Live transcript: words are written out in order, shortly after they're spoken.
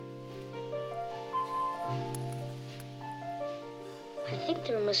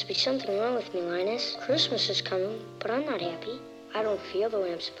There must be something wrong with me, Linus. Christmas is coming, but I'm not happy. I don't feel the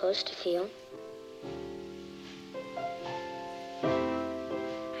way I'm supposed to feel.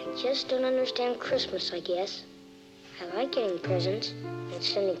 I just don't understand Christmas, I guess. I like getting presents and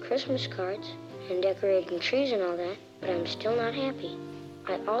sending Christmas cards and decorating trees and all that, but I'm still not happy.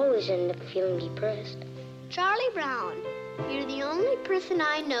 I always end up feeling depressed. Charlie Brown, you're the only person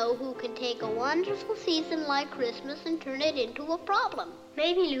I know who can take a wonderful season like Christmas and turn it into a problem.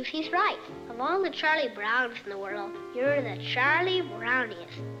 Maybe Lucy's right. Of all the Charlie Browns in the world, you're the Charlie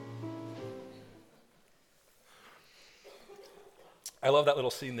Browniest. I love that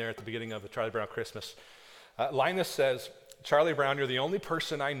little scene there at the beginning of the Charlie Brown Christmas. Linus says, Charlie Brown, you're the only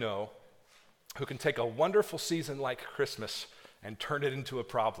person I know who can take a wonderful season like Christmas and turn it into a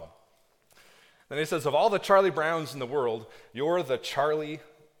problem. Then he says, of all the Charlie Browns in the world, you're the Charlie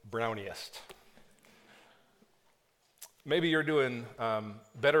Browniest. Maybe you're doing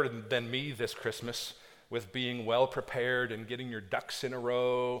better than me this Christmas with being well prepared and getting your ducks in a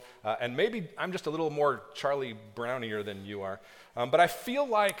row. And maybe I'm just a little more Charlie Brownier than you are. But I feel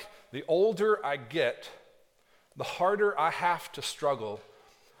like the older I get, the harder I have to struggle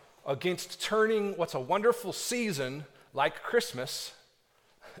against turning what's a wonderful season like Christmas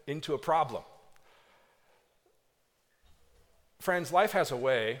into a problem. Friends, life has a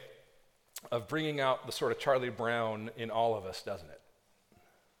way of bringing out the sort of Charlie Brown in all of us, doesn't it?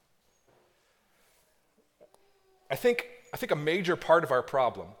 I think a major part of our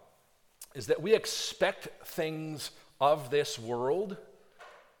problem is that we expect things of this world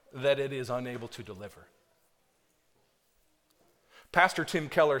that it is unable to deliver. Pastor Tim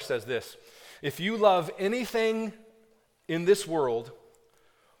Keller says this, if you love anything in this world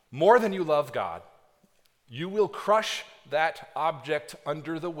more than you love God, you will crush that object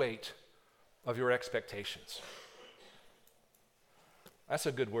under the weight of your expectations. That's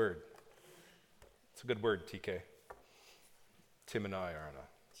a good word. It's a good word, TK. Tim and I are on a...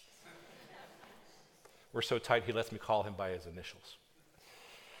 We're so tight, he lets me call him by his initials.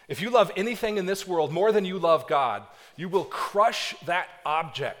 If you love anything in this world more than you love God, you will crush that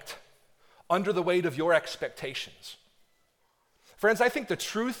object under the weight of your expectations. Friends, I think the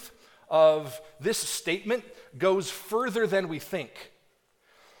truth of this statement goes further than we think.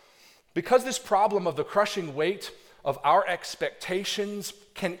 Because this problem of the crushing weight of our expectations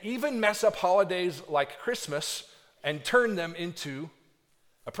can even mess up holidays like Christmas and turn them into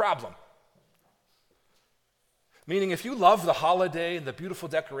a problem. Meaning, if you love the holiday and the beautiful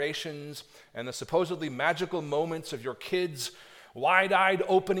decorations and the supposedly magical moments of your kids' wide-eyed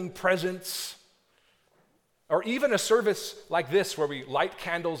opening presents, or even a service like this where we light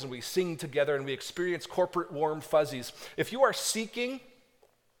candles and we sing together and we experience corporate warm fuzzies, if you are seeking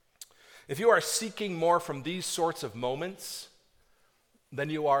more from these sorts of moments than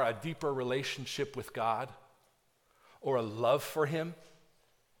you are a deeper relationship with God or a love for Him,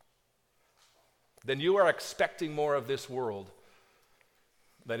 then you are expecting more of this world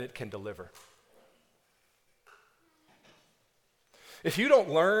than it can deliver. If you don't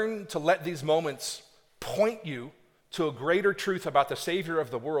learn to let these moments point you to a greater truth about the Savior of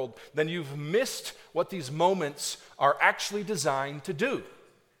the world, then you've missed what these moments are actually designed to do.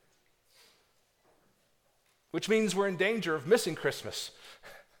 Which means we're in danger of missing Christmas,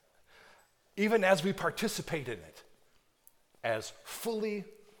 even as we participate in it, as fully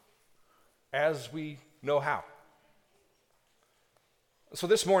as we know how. So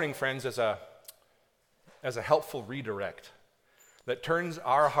this morning, friends, as a helpful redirect that turns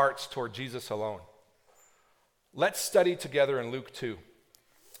our hearts toward Jesus alone, let's study together in Luke 2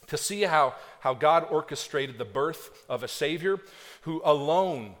 to see how God orchestrated the birth of a Savior who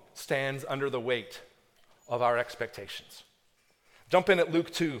alone stands under the weight of our expectations. Jump in at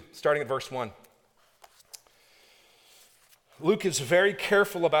Luke 2, starting at verse 1. Luke is very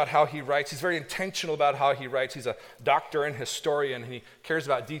careful about how he writes. He's very intentional about how he writes. He's a doctor and historian, and he cares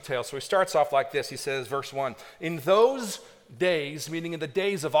about details. So he starts off like this. He says, verse 1, in those days, meaning in the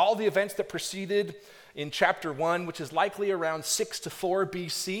days of all the events that preceded in chapter 1, which is likely around 6 to 4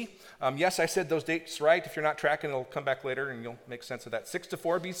 BC. Yes, I said those dates right. If you're not tracking, it'll come back later and you'll make sense of that. 6 to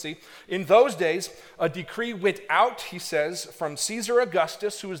 4 BC. In those days, a decree went out, he says, from Caesar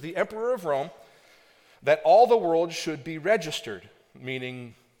Augustus, who was the emperor of Rome, that all the world should be registered,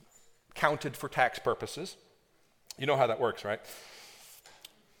 meaning counted for tax purposes. You know how that works, right?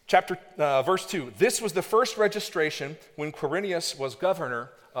 Verse 2, this was the first registration when Quirinius was governor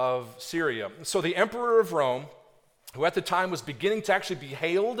of Syria. So the emperor of Rome, who at the time was beginning to actually be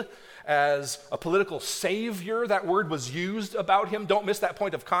hailed as a political savior, that word was used about him. Don't miss that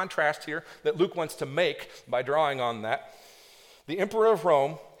point of contrast here that Luke wants to make by drawing on that. The emperor of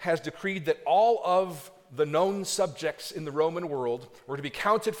Rome has decreed that all of the known subjects in the Roman world were to be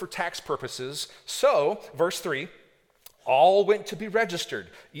counted for tax purposes. So, verse 3, all went to be registered,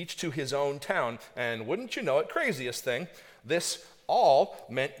 each to his own town. And wouldn't you know it, craziest thing, this all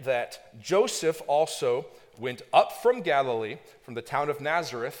meant that Joseph also went up from Galilee, from the town of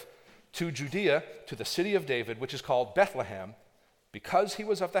Nazareth, to Judea, to the city of David, which is called Bethlehem, because he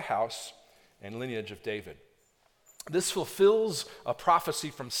was of the house and lineage of David. This fulfills a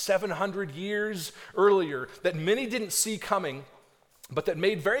prophecy from 700 years earlier that many didn't see coming, but that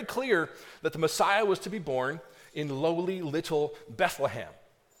made very clear that the Messiah was to be born in lowly little Bethlehem.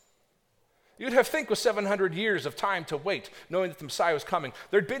 You'd have think with 700 years of time to wait, knowing that the Messiah was coming,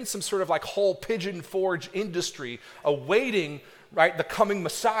 there'd been some sort of like whole pigeon forge industry awaiting, right, the coming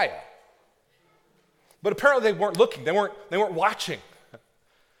Messiah. But apparently they weren't looking, they weren't watching.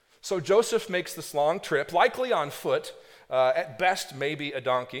 So Joseph makes this long trip, likely on foot, at best maybe a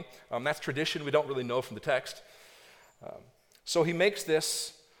donkey. That's tradition, we don't really know from the text. So he makes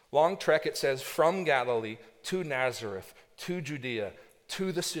this long trek, it says, from Galilee to Nazareth, to Judea,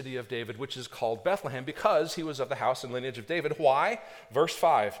 to the city of David, which is called Bethlehem, because he was of the house and lineage of David. Why? Verse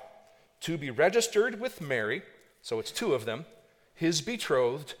 5, to be registered with Mary, so it's two of them, his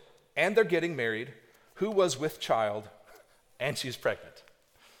betrothed, and they're getting married, who was with child, and she's pregnant.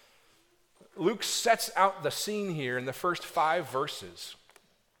 Luke sets out the scene here in the first 5 verses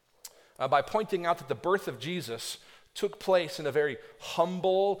by pointing out that the birth of Jesus took place in a very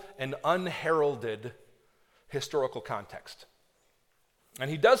humble and unheralded historical context. And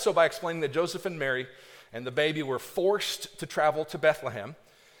he does so by explaining that Joseph and Mary and the baby were forced to travel to Bethlehem,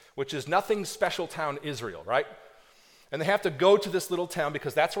 which is nothing special town Israel, right? And they have to go to this little town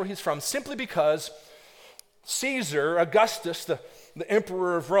because that's where he's from, simply because Caesar, Augustus, the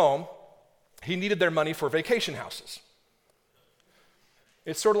emperor of Rome, he needed their money for vacation houses.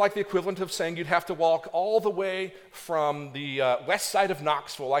 It's sort of like the equivalent of saying you'd have to walk all the way from the west side of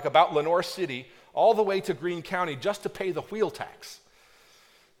Knoxville, like about Lenoir City, all the way to Greene County just to pay the wheel tax.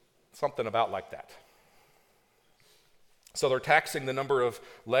 Something about like that. So they're taxing the number of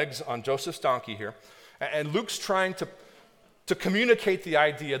legs on Joseph's donkey here. And Luke's trying to communicate the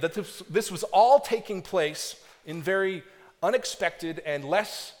idea that this was all taking place in very unexpected and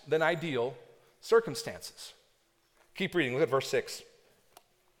less than ideal circumstances. Keep reading, look at verse 6.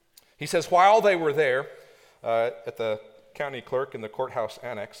 He says, while they were there at the county clerk in the courthouse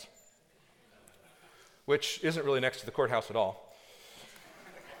annex, which isn't really next to the courthouse at all,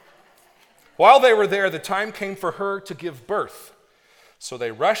 while they were there, the time came for her to give birth. So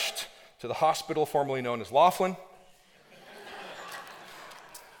they rushed to the hospital formerly known as Laughlin.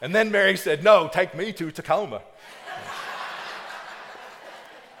 And then Mary said, no, take me to Tacoma.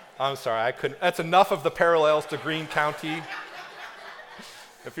 I'm sorry, I couldn't. That's enough of the parallels to Greene County.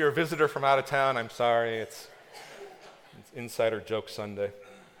 If you're a visitor from out of town, I'm sorry. It's Insider Joke Sunday.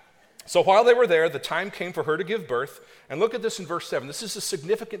 So while they were there, the time came for her to give birth. And look at this in verse 7. This is a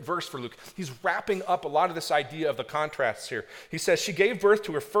significant verse for Luke. He's wrapping up a lot of this idea of the contrasts here. He says, she gave birth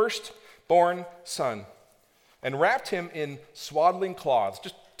to her firstborn son and wrapped him in swaddling cloths,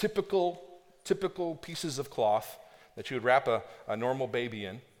 just typical pieces of cloth that you would wrap a normal baby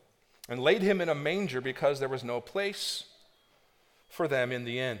in, and laid him in a manger because there was no place for them in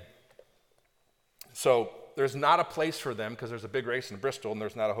the inn. So there's not a place for them because there's a big race in Bristol and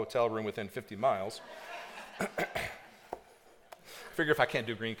there's not a hotel room within 50 miles. I figure if I can't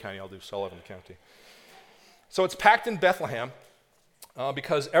do Greene County, I'll do Sullivan County. So it's packed in Bethlehem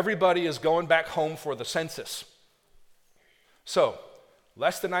because everybody is going back home for the census. So,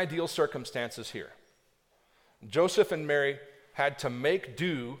 less than ideal circumstances here. Joseph and Mary had to make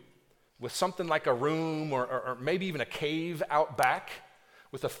do with something like a room or maybe even a cave out back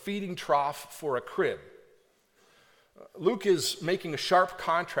with a feeding trough for a crib. Luke is making a sharp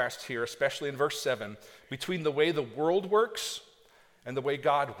contrast here, especially in verse 7, between the way the world works and the way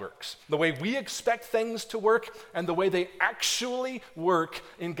God works. The way we expect things to work and the way they actually work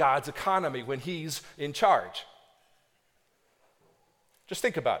in God's economy when He's in charge. Just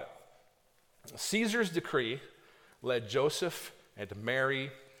think about it. Caesar's decree led Joseph and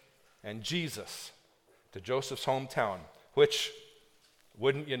Mary and Jesus to Joseph's hometown, which,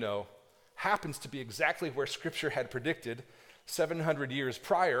 wouldn't you know, happens to be exactly where Scripture had predicted 700 years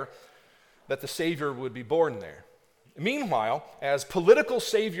prior that the Savior would be born there. Meanwhile, as political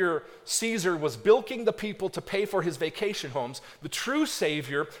savior Caesar was bilking the people to pay for his vacation homes, the true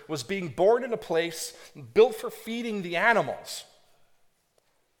Savior was being born in a place built for feeding the animals.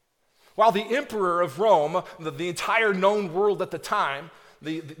 While the emperor of Rome, the entire known world at the time,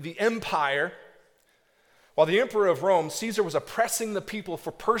 the empire, While the emperor of Rome, Caesar, was oppressing the people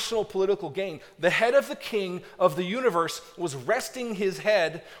for personal political gain, the head of the king of the universe was resting his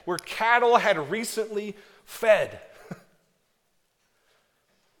head where cattle had recently fed.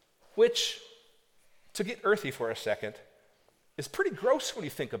 Which, to get earthy for a second, is pretty gross when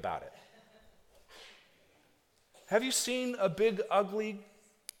you think about it. Have you seen a big, ugly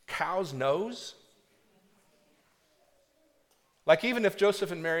cow's nose? Like, even if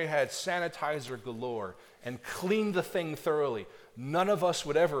Joseph and Mary had sanitizer galore and cleaned the thing thoroughly, none of us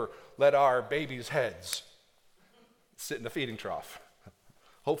would ever let our babies' heads sit in the feeding trough.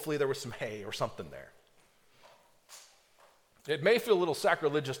 Hopefully there was some hay or something there. It may feel a little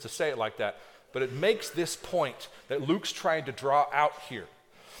sacrilegious to say it like that, but it makes this point that Luke's trying to draw out here.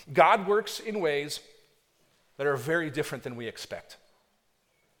 God works in ways that are very different than we expect.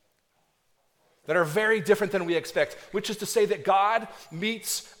 That are very different than we expect, which is to say that God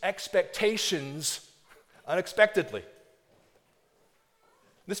meets expectations unexpectedly.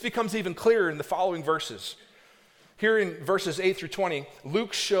 This becomes even clearer in the following verses. Here in verses 8 through 20,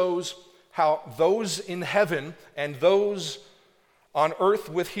 Luke shows how those in heaven and those on earth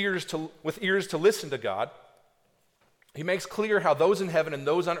with ears to listen to God, he makes clear how those in heaven and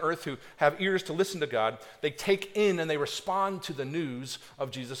those on earth who have ears to listen to God, they take in and they respond to the news of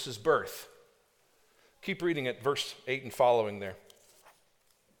Jesus' birth. Keep reading at verse 8 and following there.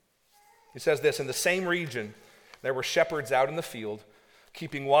 He says this, "In the same region there were shepherds out in the field,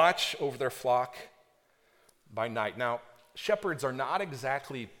 keeping watch over their flock by night." Now, shepherds are not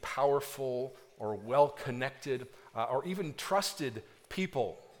exactly powerful or well-connected or even trusted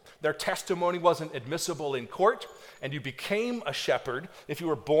people. Their testimony wasn't admissible in court, and you became a shepherd if you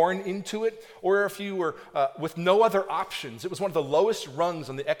were born into it or if you were with no other options. It was one of the lowest rungs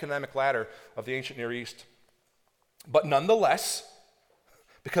on the economic ladder of the ancient Near East. But nonetheless,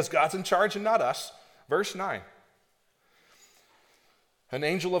 because God's in charge and not us, verse 9, "An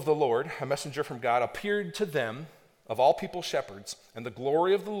angel of the Lord, a messenger from God, appeared to them, of all people shepherds, and the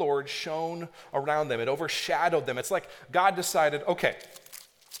glory of the Lord shone around them." It overshadowed them. It's like God decided, okay,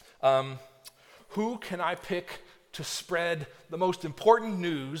 who can I pick to spread the most important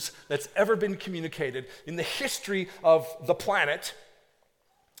news that's ever been communicated in the history of the planet?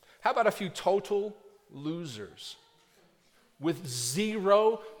 How about a few total losers with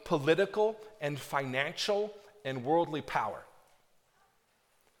zero political and financial and worldly power?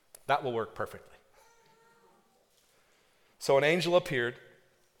 That will work perfectly. So an angel appeared,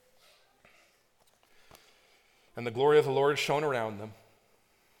 and the glory of the Lord shone around them,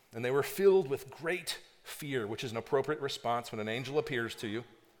 and they were filled with great fear, which is an appropriate response when an angel appears to you.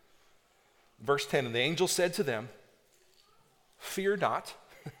 Verse 10, "And the angel said to them, 'Fear not,'"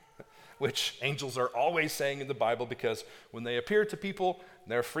 which angels are always saying in the Bible because when they appear to people,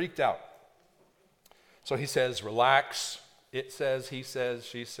 they're freaked out. So he says, "Relax." It says, he says,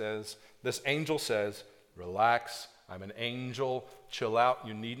 she says. This angel says, "Relax. I'm an angel. Chill out.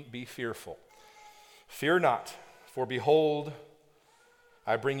 You needn't be fearful. Fear not, for behold,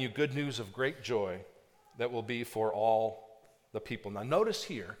 I bring you good news of great joy that will be for all the people." Now notice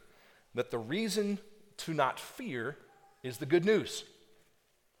here that the reason to not fear is the good news.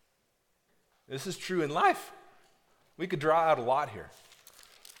 This is true in life. We could draw out a lot here,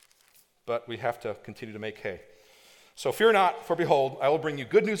 but we have to continue to make hay. So fear not, for behold, I will bring you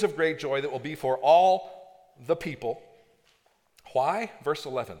good news of great joy that will be for all the people. Why? Verse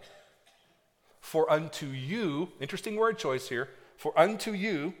 11. "For unto you," interesting word choice here, "for unto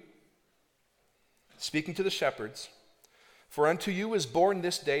you," speaking to the shepherds, "for unto you is born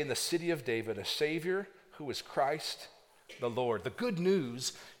this day in the city of David a Savior who is Christ the Lord." The good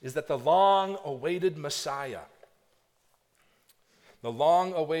news is that the long-awaited Messiah,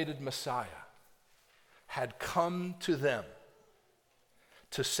 had come to them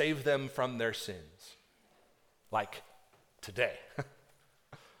to save them from their sins. Like today.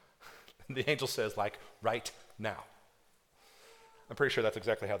 The angel says, like right now. I'm pretty sure that's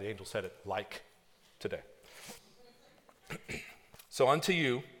exactly how the angel said it, like today. "So unto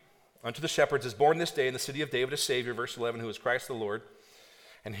you, unto the shepherds is born this day in the city of David a Savior," verse 11, "who is Christ the Lord."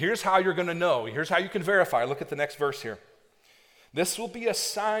 And here's how you're going to know. Here's how you can verify. Look at the next verse here. "This will be a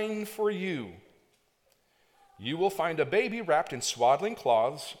sign for you. You will find a baby wrapped in swaddling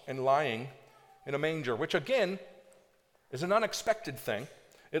cloths and lying in a manger," which again is an unexpected thing.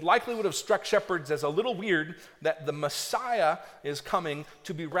 It likely would have struck shepherds as a little weird that the Messiah is coming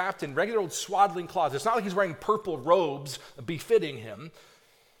to be wrapped in regular old swaddling cloths. It's not like he's wearing purple robes befitting him.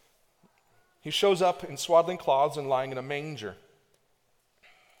 He shows up in swaddling cloths and lying in a manger.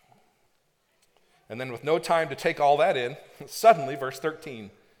 And then with no time to take all that in, suddenly, verse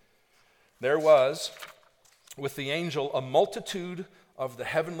 13, there was with the angel a multitude of the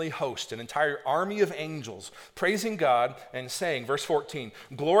heavenly host, an entire army of angels, praising God and saying, verse 14,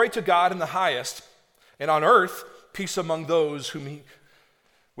 "Glory to God in the highest, and on earth peace among those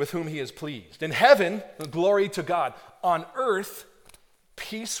with whom he is pleased." In heaven, glory to God. On earth,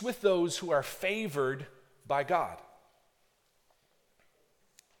 peace with those who are favored by God.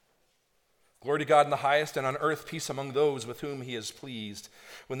 Glory to God in the highest, and on earth peace among those with whom he is pleased.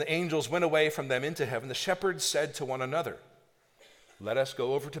 When the angels went away from them into heaven, the shepherds said to one another, "Let us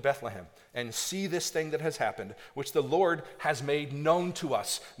go over to Bethlehem and see this thing that has happened, which the Lord has made known to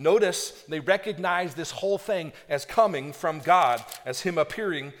us." Notice they recognize this whole thing as coming from God, as him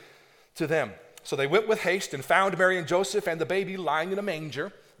appearing to them. So they went with haste and found Mary and Joseph and the baby lying in a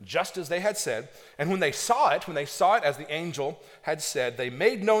manger, just as they had said. And when they saw it as the angel had said, they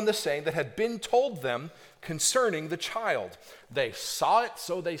made known the saying that had been told them concerning the child. They saw it,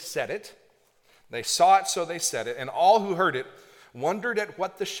 so they said it. They saw it, so they said it. And all who heard it wondered at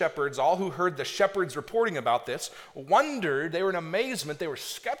what all who heard the shepherds reporting about this, wondered, they were in amazement, they were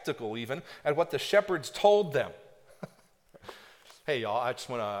skeptical even, at what the shepherds told them. Hey, y'all,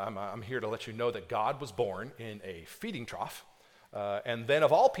 I'm here to let you know that God was born in a feeding trough, and then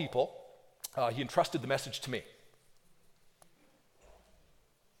of all people, he entrusted the message to me.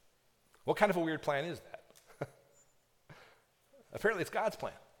 What kind of a weird plan is that? Apparently it's God's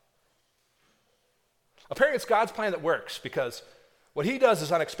plan. Apparently it's God's plan that works, because what he does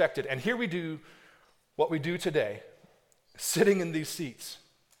is unexpected, and here we do what we do today, sitting in these seats,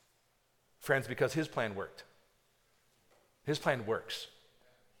 friends, because his plan worked. His plan works.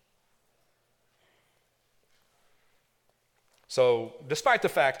 So, despite the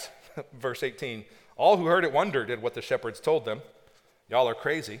fact, verse 18, all who heard it wondered at what the shepherds told them. Y'all are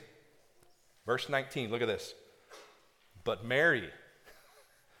crazy. Verse 19, look at this. But Mary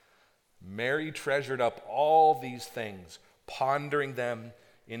treasured up all these things, pondering them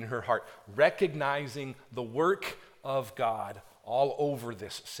in her heart, recognizing the work of God all over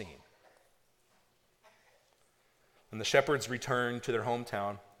this scene. And the shepherds returned to their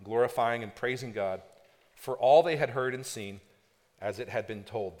hometown, glorifying and praising God for all they had heard and seen as it had been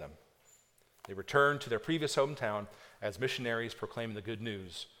told them. They returned to their previous hometown as missionaries proclaiming the good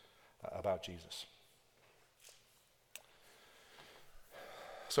news about Jesus.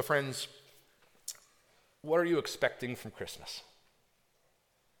 So, friends, what are you expecting from Christmas?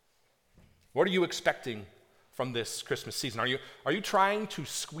 What are you expecting from this Christmas season? Are you trying to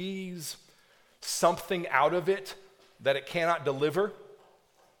squeeze something out of it that it cannot deliver?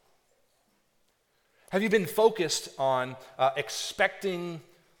 Have you been focused on expecting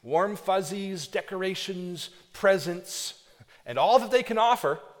warm fuzzies, decorations, presents, and all that they can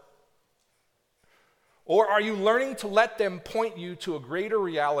offer? Or are you learning to let them point you to a greater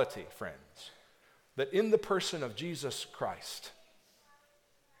reality, friends, that in the person of Jesus Christ,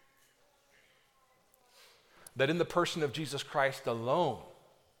 alone,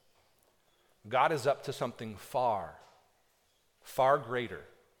 God is up to something far, far greater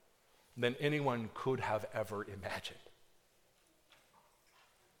than anyone could have ever imagined.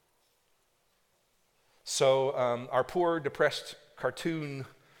 So our poor, depressed cartoon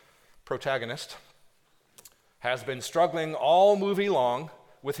protagonist has been struggling all movie long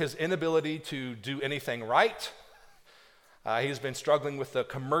with his inability to do anything right. He's been struggling with the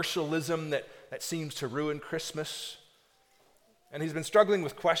commercialism that seems to ruin Christmas. And he's been struggling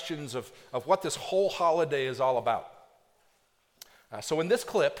with questions of what this whole holiday is all about. So in this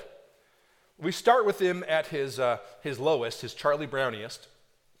clip, we start with him at his lowest, his Charlie Browniest,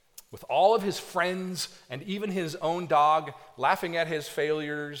 with all of his friends and even his own dog laughing at his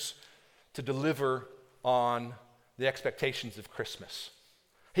failures to deliver on the expectations of Christmas.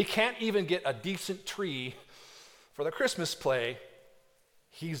 He can't even get a decent tree for the Christmas play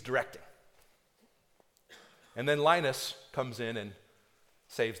he's directing. And then Linus comes in and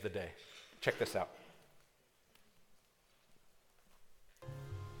saves the day. Check this out.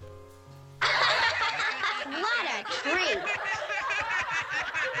 What a treat!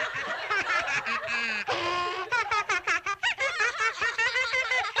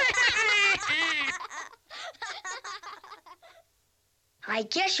 I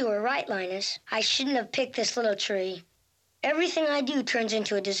guess you were right, Linus. I shouldn't have picked this little tree. Everything I do turns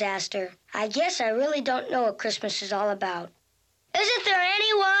into a disaster. I guess I really don't know what Christmas is all about. Isn't there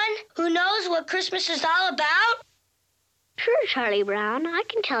anyone who knows what Christmas is all about? Sure, Charlie Brown. I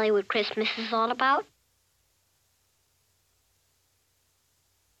can tell you what Christmas is all about.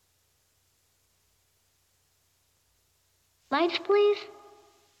 Lights, please.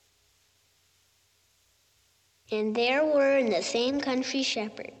 And there were in the same country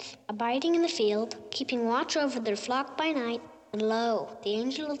shepherds, abiding in the field, keeping watch over their flock by night. And lo, the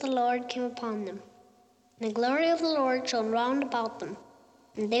angel of the Lord came upon them. And the glory of the Lord shone round about them.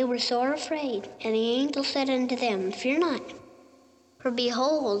 And they were sore afraid. And the angel said unto them, Fear not. For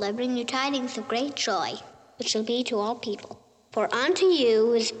behold, I bring you tidings of great joy, which shall be to all people. For unto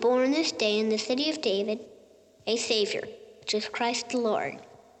you is born this day in the city of David a Savior, which is Christ the Lord.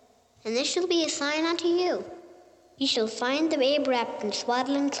 And this shall be a sign unto you. Ye shall find the babe wrapped in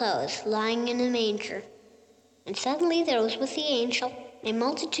swaddling clothes, lying in a manger. And suddenly there was with the angel a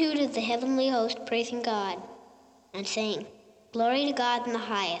multitude of the heavenly host praising God, and saying, Glory to God in the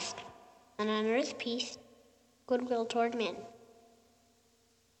highest, and on earth peace, goodwill toward men.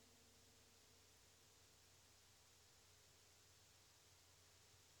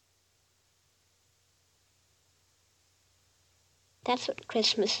 That's what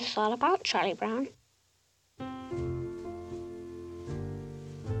Christmas is all about, Charlie Brown.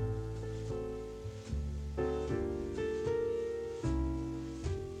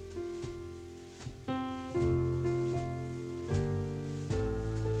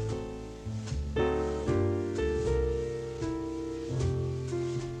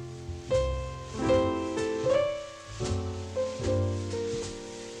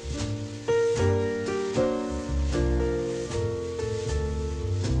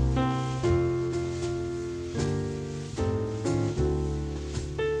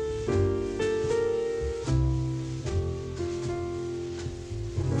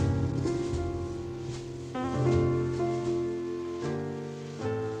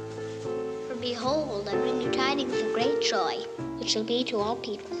 Behold, I bring you tidings of great joy, which shall be to all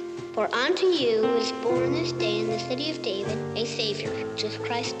people. For unto you is born this day in the city of David a Savior, which is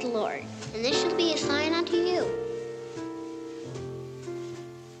Christ the Lord. And this shall be a sign unto you.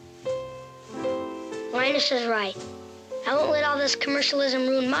 Linus is right. I won't let all this commercialism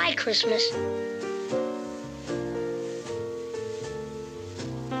ruin my Christmas.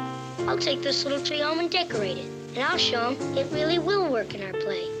 I'll take this little tree home and decorate it, and I'll show them it really will work in our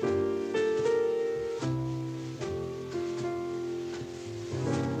play.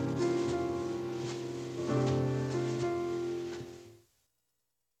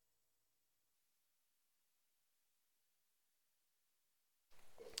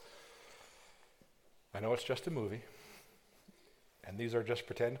 I know it's just a movie, and these are just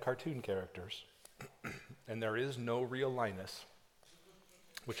pretend cartoon characters, and there is no real Linus,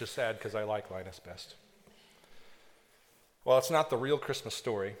 which is sad because I like Linus best. While it's not the real Christmas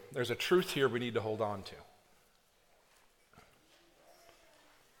story, there's a truth here we need to hold on to.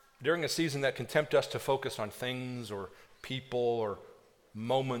 During a season that can tempt us to focus on things or people or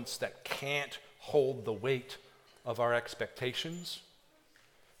moments that can't hold the weight of our expectations,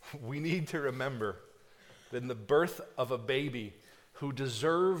 we need to remember that in the birth of a baby who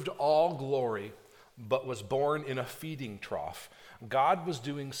deserved all glory but was born in a feeding trough, God was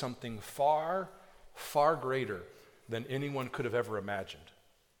doing something far, far greater than anyone could have ever imagined.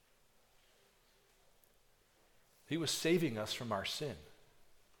 He was saving us from our sin,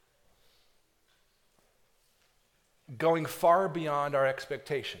 going far beyond our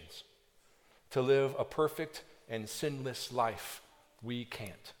expectations to live a perfect and sinless life we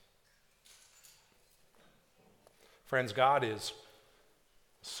can't. Friends, God is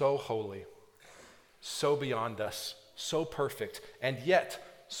so holy, so beyond us, so perfect, and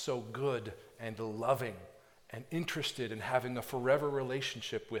yet so good and loving and interested in having a forever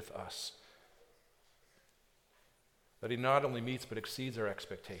relationship with us, that he not only meets but exceeds our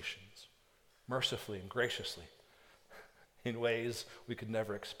expectations, mercifully and graciously, in ways we could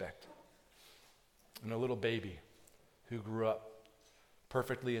never expect. And a little baby who grew up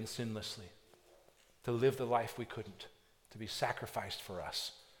perfectly and sinlessly, to live the life we couldn't, to be sacrificed for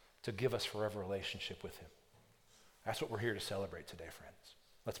us, to give us forever relationship with him. That's what we're here to celebrate today, friends.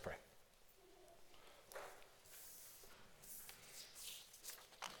 Let's pray.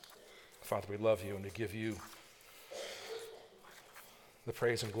 Father, we love you and we give you the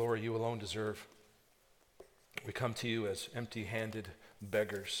praise and glory you alone deserve. We come to you as empty-handed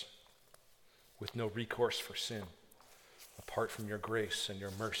beggars with no recourse for sin, apart from your grace and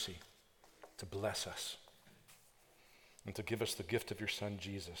your mercy to bless us and to give us the gift of your Son,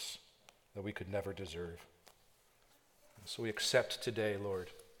 Jesus, that we could never deserve. And so we accept today,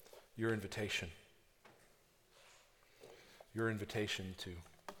 Lord, your invitation to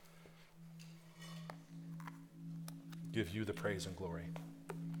give you the praise and glory,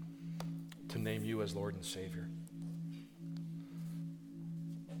 to name you as Lord and Savior,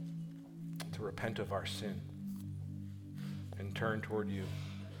 to repent of our sin and turn toward you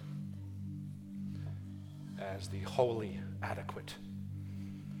as the wholly adequate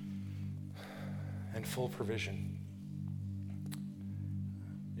and full provision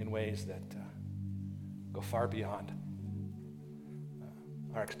in ways that go far beyond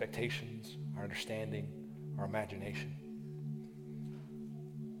our expectations, our understanding, our imagination.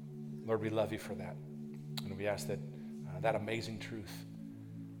 Lord, we love you for that. And we ask that that amazing truth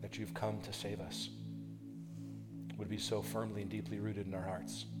that you've come to save us would be so firmly and deeply rooted in our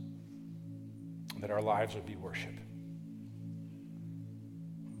hearts, and that our lives would be worship.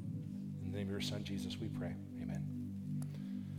 In the name of your Son, Jesus, we pray. Amen.